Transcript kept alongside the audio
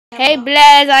Hey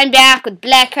Blaze, I'm back with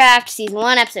BleCraft Season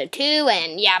 1, Episode 2,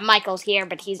 and yeah, Michael's here,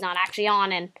 but he's not actually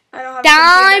on, and I don't have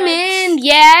Diamond,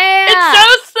 yeah!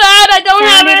 It's so sad I don't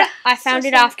have it! I found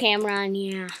it off camera, and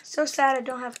yeah. So sad I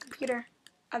don't have a computer.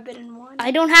 I've been in one. I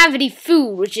don't have any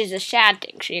food, which is a sad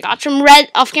thing. So you got some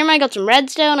off camera I got some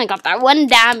redstone, I got that one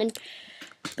diamond.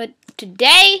 But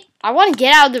today, I want to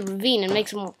get out of the ravine and make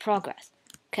some more progress.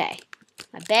 Okay,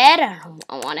 my bed, I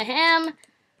want a ham.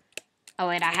 Oh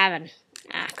wait, I have an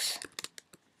axe.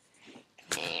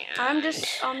 I'm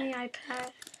just on the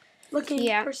iPad looking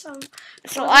for some.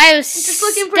 So I was just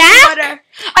looking for some butter.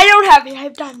 I don't have it. I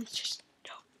have diamonds, just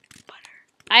no butter.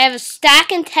 I have a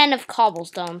stack and 10 of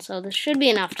cobblestone, so this should be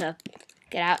enough to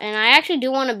get out. And I actually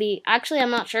do want to be. Actually,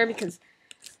 I'm not sure because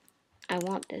I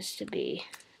want this to be.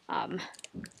 Oh,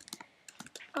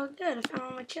 good. I found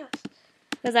all my chests.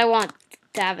 Because I want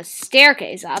to have a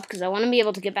staircase up because I want to be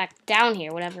able to get back down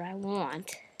here whenever I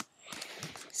want.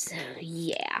 So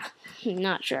yeah, I'm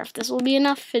not sure if this will be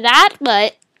enough for that,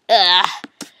 but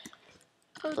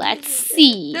let's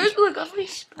see. There's look, all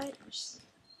these spiders.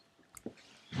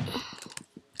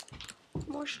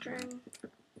 More string.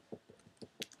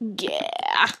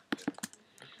 Yeah.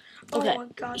 Okay. Oh my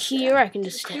gosh. Here I can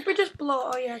just. Creeper just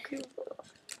blow. Oh yeah, creeper blow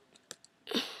off.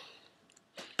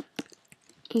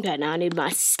 Okay, now I need my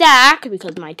stack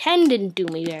because my 10 didn't do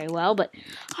me very well, but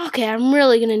okay, I'm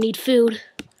really gonna need food.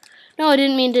 No, I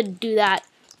didn't mean to do that.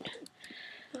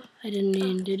 I didn't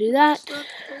mean to do that. Look,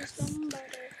 there's some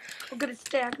butter. We're gonna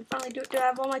stay. I can finally do it. Do I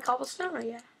have all my cobblestone? Or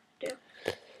yeah, I do.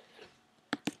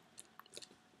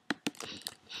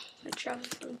 I travel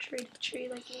from tree to tree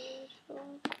like you.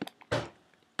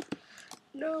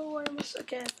 No, I almost.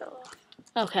 Okay, I fell off.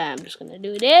 Okay, I'm just gonna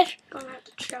do this. I'm gonna have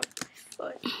to travel by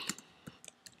foot.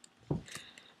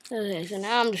 Okay, so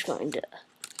now I'm just going to.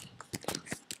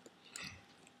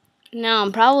 Now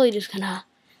I'm probably just gonna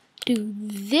do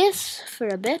this for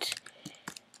a bit.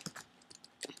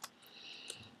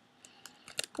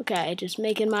 Okay, just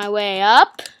making my way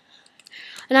up.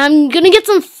 And I'm gonna get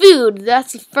some food.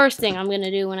 That's the first thing I'm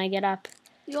gonna do when I get up.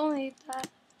 You only eat that.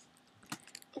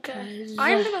 Okay.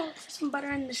 I'm gonna look for some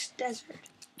butter in this desert.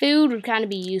 Food would kind of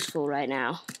be useful right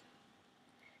now.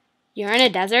 You're in a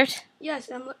desert? Yes,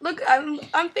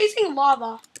 I'm facing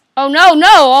lava. Oh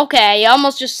no, okay. You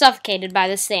almost just suffocated by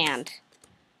the sand.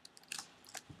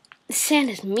 The sand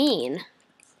is mean.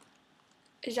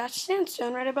 Is that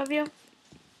sandstone right above you?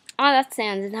 Oh, that's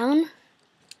sandstone.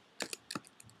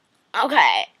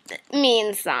 Okay.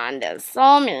 Mean sand is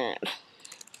so mean.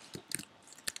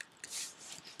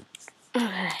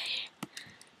 Okay.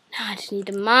 Now I just need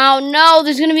to mount. No,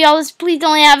 there's gonna be all this. Please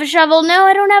only have a shovel. No,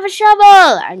 I don't have a shovel.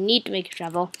 I need to make a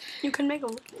shovel. You can make a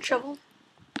shovel.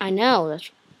 I know. That's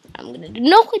what I'm gonna do.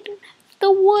 No, I don't have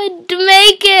the wood to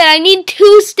make it. I need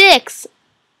 2 sticks.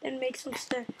 Then make some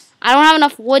sticks. I don't have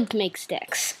enough wood to make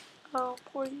sticks. Oh,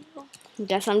 poor you.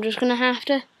 Guess I'm just gonna have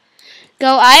to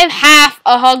go. I have half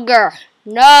a hunger.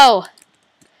 No.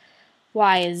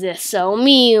 Why is this so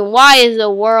mean? Why is the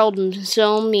world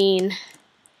so mean?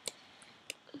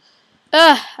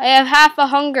 Ugh, I have half a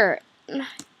hunger.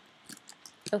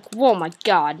 Oh my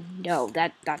god. No,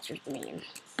 that's just mean.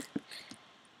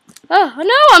 Oh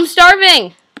no, I'm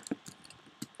starving.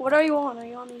 What are you on? Are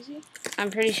you on easy?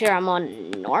 I'm pretty sure I'm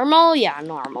on normal. Yeah,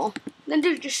 normal. Then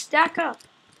dude, just stack up.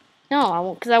 No, I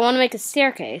won't, because I want to make a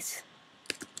staircase.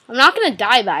 I'm not gonna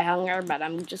die by hunger, but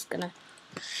I'm just gonna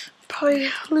probably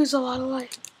lose a lot of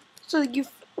life. So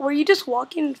were you just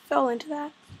walking and fell into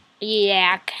that?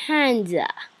 Yeah, kinda.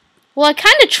 Well, I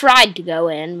kinda tried to go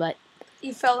in, but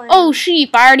you fell in. Oh,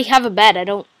 sheep! I already have a bed. I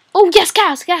don't. Oh yes,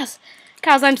 cows. Cows.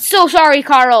 I'm so sorry,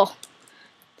 Carl.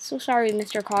 So sorry,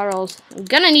 Mr. Carls. I'm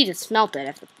gonna need to smelt it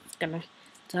if it's gonna,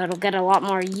 so it'll get a lot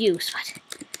more use. But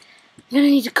I'm gonna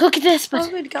need to cook this. But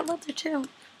oh, we got leather too.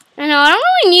 I know I don't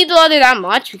really need the leather that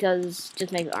much because it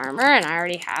just makes armor, and I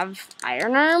already have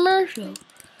iron armor. So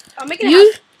I'm making a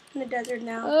house in the desert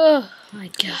now. Oh my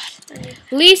god!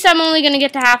 At least I'm only gonna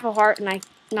get to half a heart, and I'm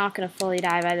not gonna fully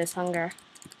die by this hunger.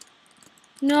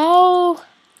 No.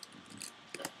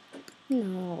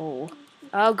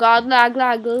 Oh god, lag.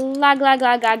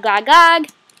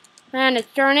 And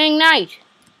it's turning night.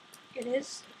 It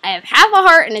is? I have half a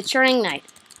heart and it's turning night.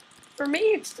 For me,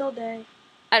 it's still day.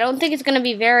 I don't think it's going to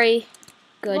be very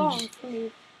good. Long for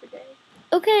me for day.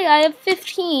 Okay, I have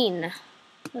 15.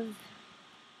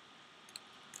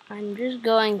 I'm just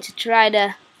going to try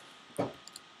to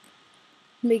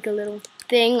make a little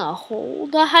thing, a hole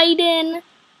to hide in.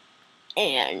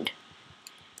 And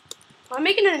I'm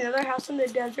making another house in the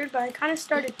desert, but I kind of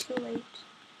started too late.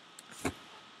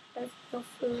 I have no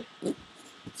food.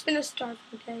 It's been a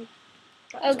starving day.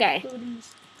 Okay.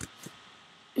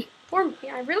 for me.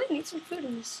 I really need some food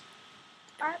in this.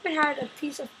 I haven't had a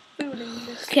piece of food in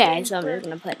this. Okay, so I'm just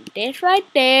gonna put this right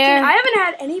there. Dude, I haven't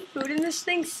had any food in this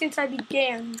thing since I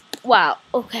began. Wow.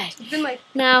 Okay. It's been like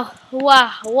Now,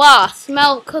 wow,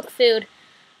 smell cooked food.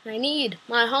 I need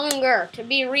my hunger to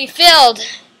be refilled.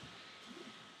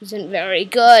 Isn't very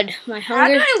good. My how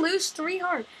hunger. did I lose 3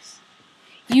 hearts?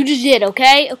 You just did,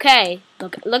 okay? Okay.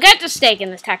 Look at the steak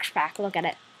in this texture pack. Look at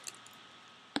it.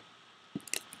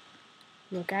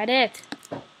 Look at it.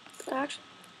 Actually,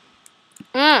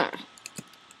 I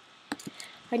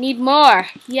need more.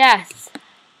 Yes.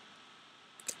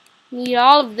 Need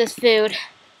all of this food.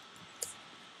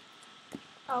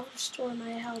 I'll restore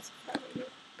my health if I were you.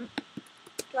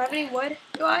 Do I have any wood?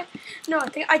 Do I? No, I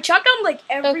think I chopped down like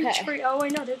every tree. Oh, I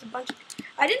know, there's a bunch.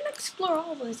 I didn't explore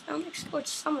all of this. I only explored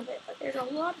some of it, but there's a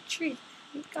lot of trees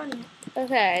I haven't gotten yet.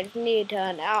 Okay, I just need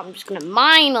to, now I'm just going to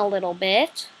mine a little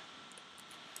bit.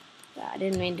 I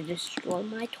didn't mean to destroy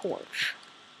my torch.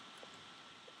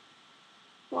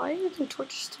 Why are you using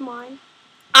torches to mine?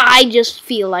 I just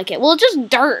feel like it. Well, it's just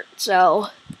dirt, so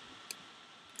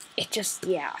it just,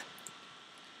 yeah.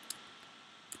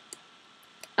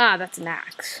 Ah, that's an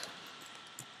axe.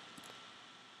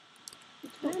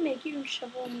 Can I make you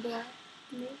shovel and block?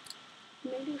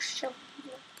 Make you shovel and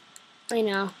block. I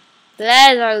know.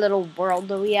 That is our little world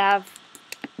that we have.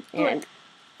 And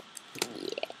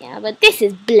yeah, but this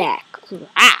is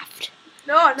BleCraft.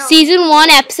 No. Season 1,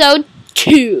 episode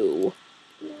 2.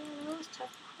 Yeah, I was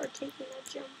hard taking that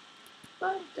jump.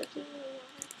 But it doesn't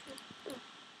really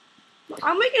matter.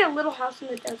 I'm making a little house in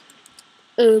the desert.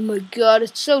 Oh my god,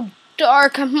 it's so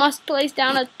dark. I must place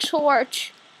down a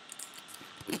torch.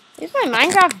 Is my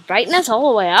Minecraft brightness all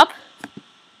the way up?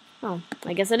 Oh,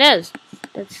 I guess it is.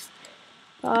 That's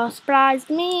surprised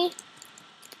me.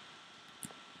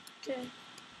 Okay.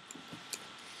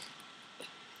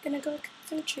 Gonna go cut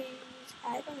some trees.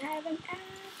 I don't have an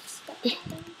axe. Okay,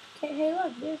 hey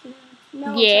look, there's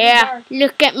no. Yeah,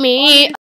 look at me.